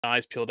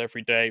eyes peeled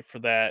every day for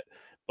that.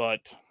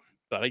 But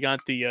I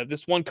got the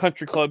this one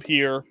country club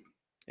here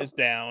is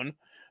down,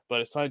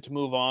 but it's time to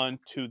move on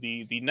to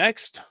the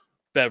next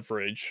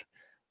beverage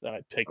that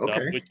I picked up,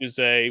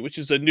 Okay. which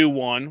is a new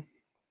one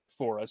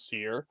for us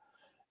here,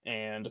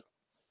 and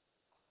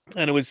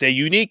it was a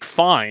unique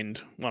find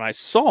when I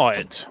saw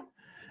it,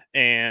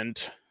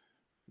 and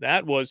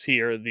that was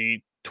here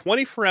the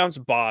 24-ounce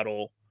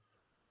bottle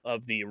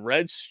of the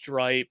Red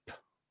Stripe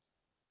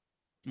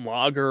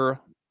Lager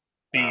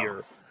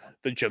beer,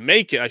 the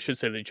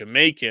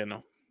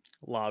Jamaican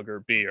lager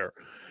beer,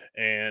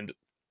 and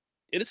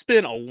it has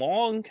been a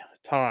long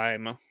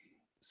time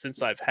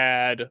since I've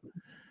had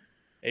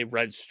a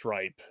Red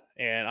Stripe,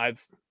 and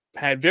I've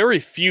had very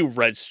few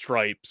Red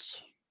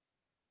Stripes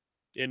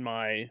in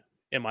my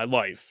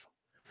life.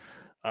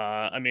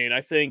 I mean,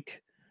 I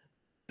think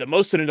the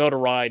most of the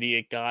notoriety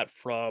it got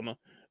from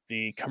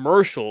the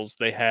commercials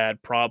they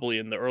had probably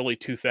in the early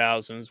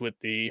 2000s with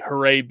the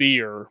Hooray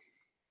Beer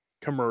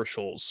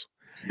commercials.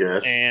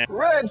 Yes. And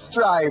Red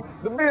Stripe,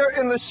 the beer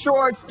in the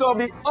short,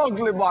 stubby,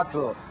 ugly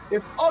bottle.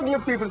 If ugly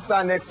people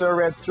stand next to a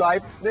Red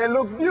Stripe, they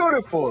look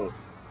beautiful.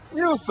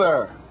 You,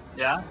 sir.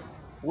 Yeah?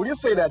 Would you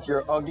say that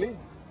you're ugly?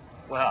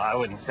 Well, I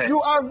wouldn't say.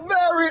 You are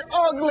very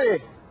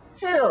ugly.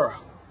 Here,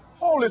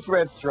 hold this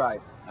Red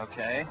Stripe.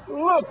 Okay.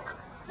 Look,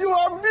 you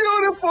are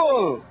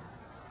beautiful.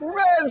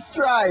 Red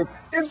Stripe,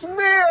 it's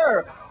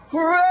beer.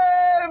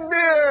 Hooray,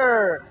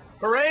 beer.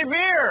 Hooray,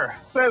 beer!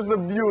 Says the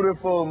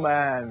beautiful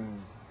man.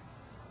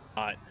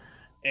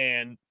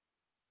 And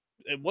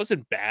it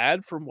wasn't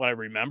bad from what I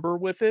remember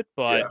with it,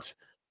 but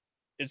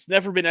it's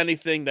never been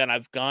anything that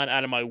I've gone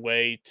out of my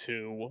way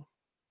to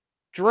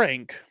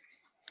drink.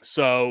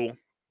 So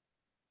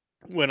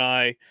when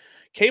I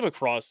came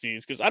across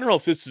these, because I don't know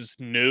if this is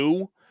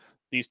new,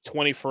 these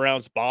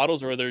 24-ounce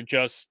bottles, or they're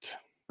just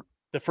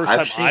the first time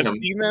I've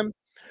seen them.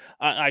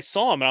 I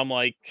saw them and I'm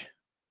like,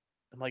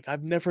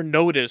 I've never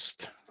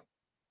noticed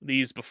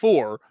these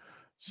before.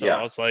 So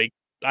I was like,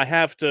 I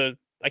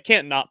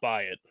can't not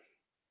buy it.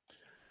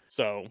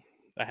 So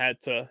I had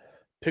to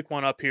pick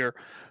one up here.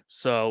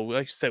 So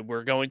like I said,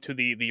 we're going to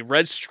the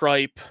Red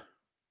Stripe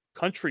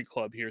Country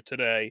Club here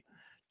today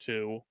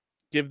to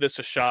give this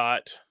a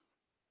shot.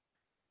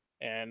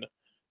 And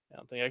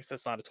I guess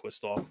that's not a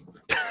twist off.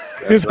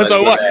 I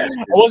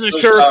wasn't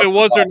sure if it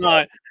was or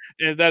not.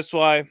 And that's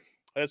why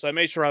I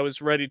made sure I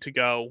was ready to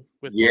go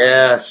with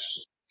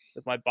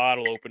my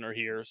bottle opener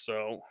here.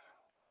 So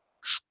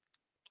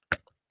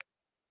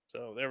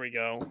there we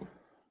go.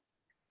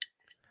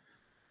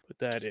 Put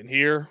that in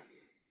here.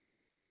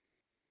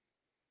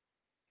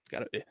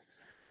 It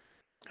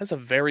has a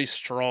very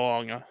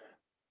strong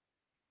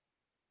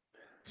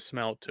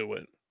smell to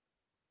it.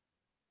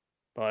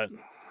 But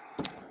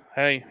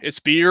hey, it's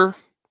beer.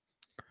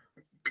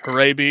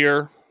 Hooray,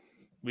 beer.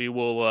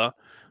 We'll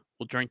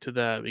drink to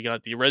that. We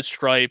got the Red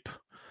Stripe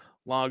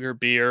Lager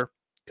beer.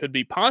 Could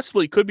be the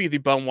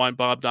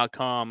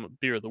bumwinebob.com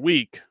beer of the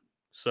week.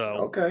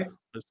 So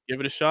let's give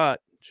it a shot.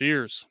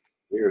 Cheers.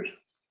 Cheers.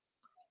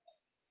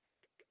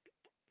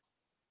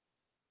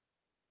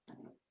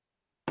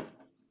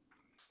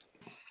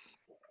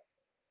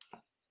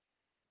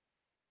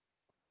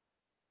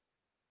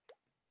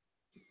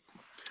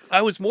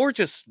 I was more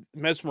just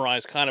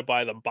mesmerized kind of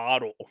by the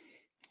bottle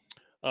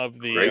of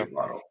the great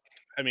bottle.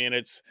 I mean,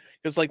 it's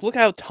like, look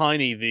how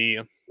tiny the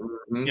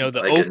the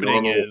like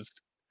opening is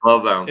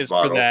 12-ounce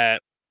bottle for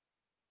that.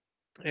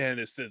 And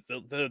it's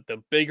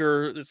the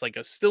bigger, it's like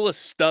still a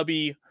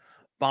stubby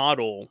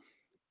bottle,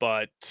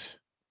 but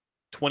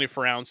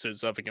 24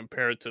 ounces of it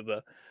compared to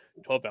the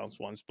 12-ounce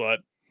ones. But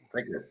I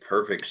think they're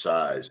perfect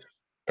size.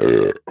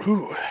 There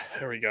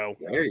we go.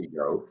 There you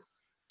go.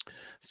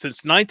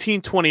 Since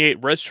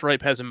 1928, Red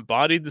Stripe has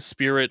embodied the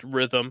spirit,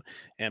 rhythm,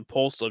 and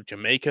pulse of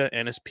Jamaica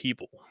and its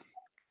people.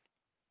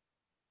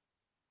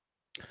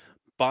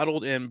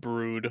 Bottled and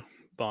brewed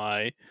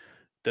by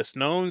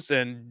Desnones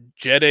and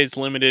Jedda's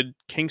Limited,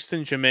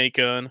 Kingston,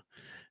 Jamaica,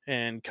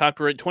 and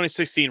copyright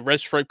 2016 Red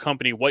Stripe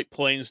Company, White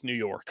Plains, New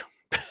York.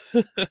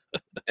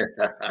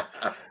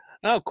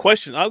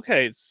 Questions.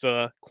 Okay, it's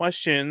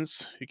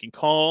questions. You can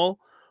call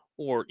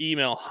or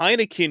email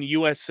Heineken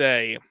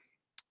USA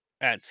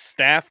at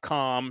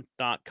staffcom.com.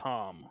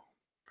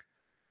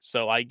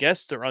 So I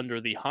guess they're under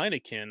the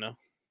Heineken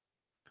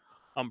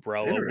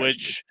umbrella,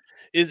 which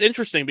is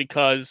interesting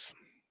because,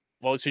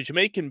 well, it's a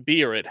Jamaican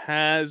beer. It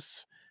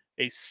has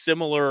a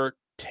similar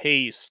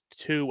taste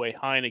to a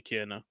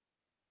Heineken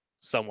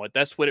somewhat.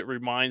 That's what it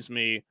reminds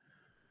me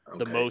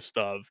the most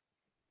of,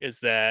 is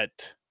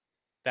that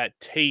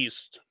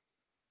taste.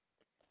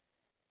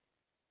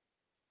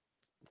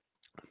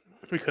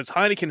 Because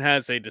Heineken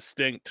has a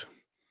distinct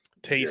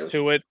taste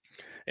to it,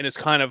 and it's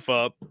kind of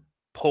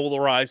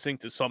polarizing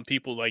to some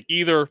people. Like,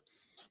 either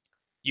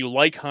you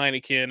like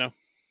Heineken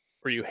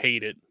or you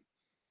hate it.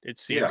 It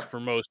seems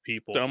for most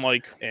people. So I'm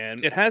like,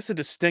 and it has a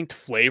distinct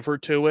flavor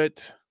to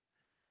it,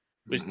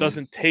 which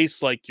doesn't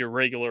taste like your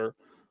regular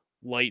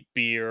light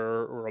beer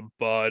or a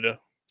Bud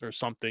or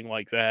something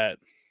like that.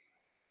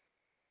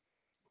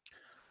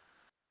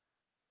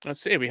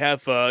 Let's see. We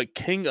have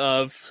King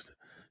of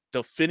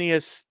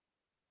Delphinius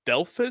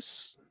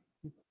Delphus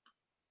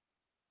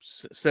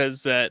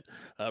says that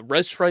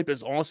Red Stripe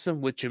is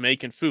awesome with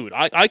Jamaican food.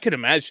 I could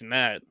imagine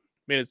that.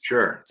 I mean,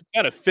 Sure. it's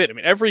got to fit. I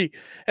mean,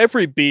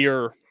 every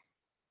beer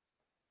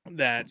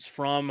that's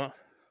from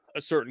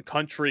a certain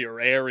country or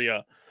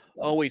area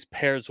always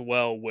pairs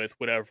well with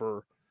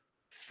whatever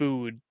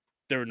food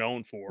they're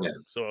known for. Yeah.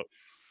 So,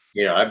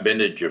 I've been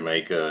to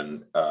Jamaica,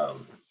 and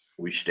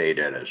we stayed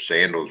at a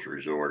sandals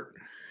resort,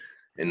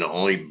 and the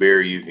only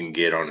beer you can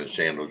get on a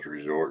sandals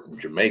resort in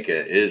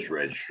Jamaica is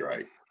Red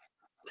Stripe.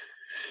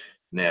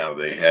 Now,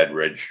 they had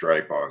Red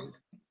Stripe on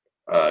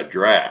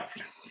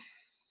draft.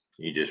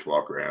 You just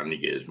walk around and you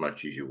get as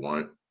much as you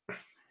want.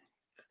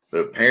 But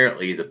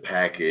apparently the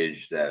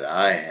package that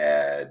I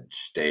had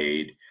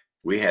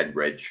we had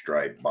Red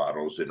Stripe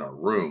bottles in our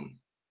room.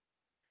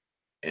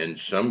 And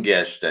some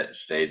guests that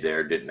stayed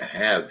there didn't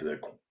have the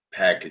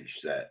package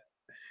set.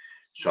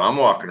 So I'm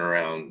walking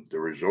around the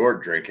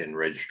resort drinking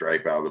Red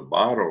Stripe out of the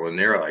bottle, and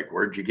they're like,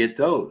 "Where'd you get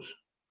those?"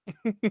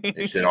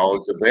 They said, "All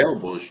it's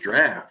available is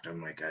draft."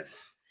 I'm like,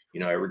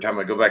 every time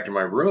I go back to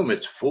my room,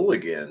 it's full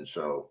again.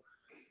 So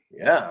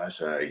yeah, I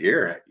said,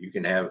 "Here, you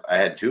can have." I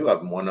had two of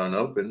them, one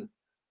unopened.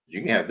 You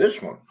can have this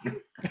one.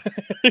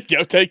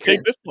 take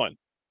this one.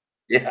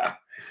 Yeah,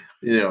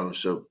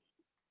 So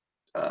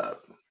I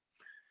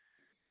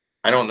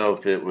don't know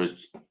if it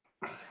was.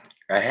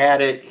 I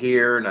had it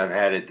here and I've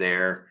had it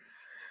there.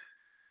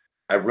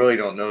 I really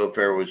don't know if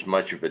there was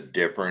much of a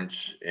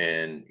difference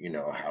in,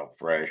 how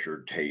fresh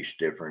or taste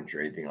difference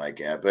or anything like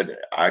that. But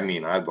I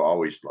mean, I've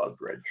always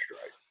loved Red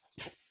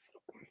Stripe.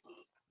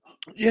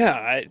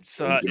 Yeah, it's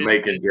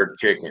Jamaican jerk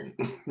chicken.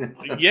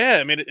 Yeah,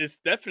 I mean, it's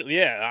definitely,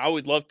 yeah. I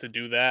would love to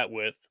do that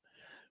with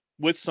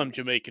some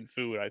Jamaican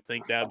food. I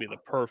think that would be the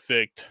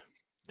perfect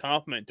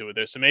compliment to it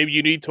there. So maybe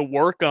you need to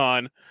work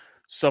on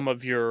some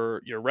of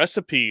your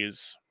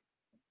recipes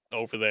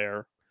over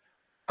there.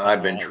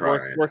 I've been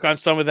trying. Work on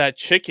some of that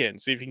chicken.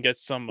 See if you can get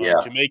some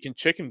Jamaican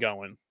chicken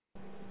going.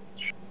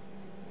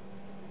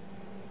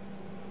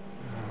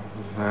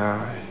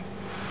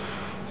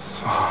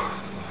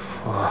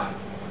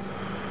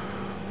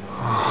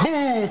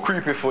 Boo,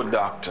 creepy foot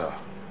doctor.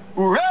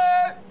 Hooray!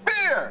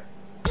 Beer!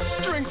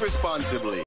 Drink responsibly.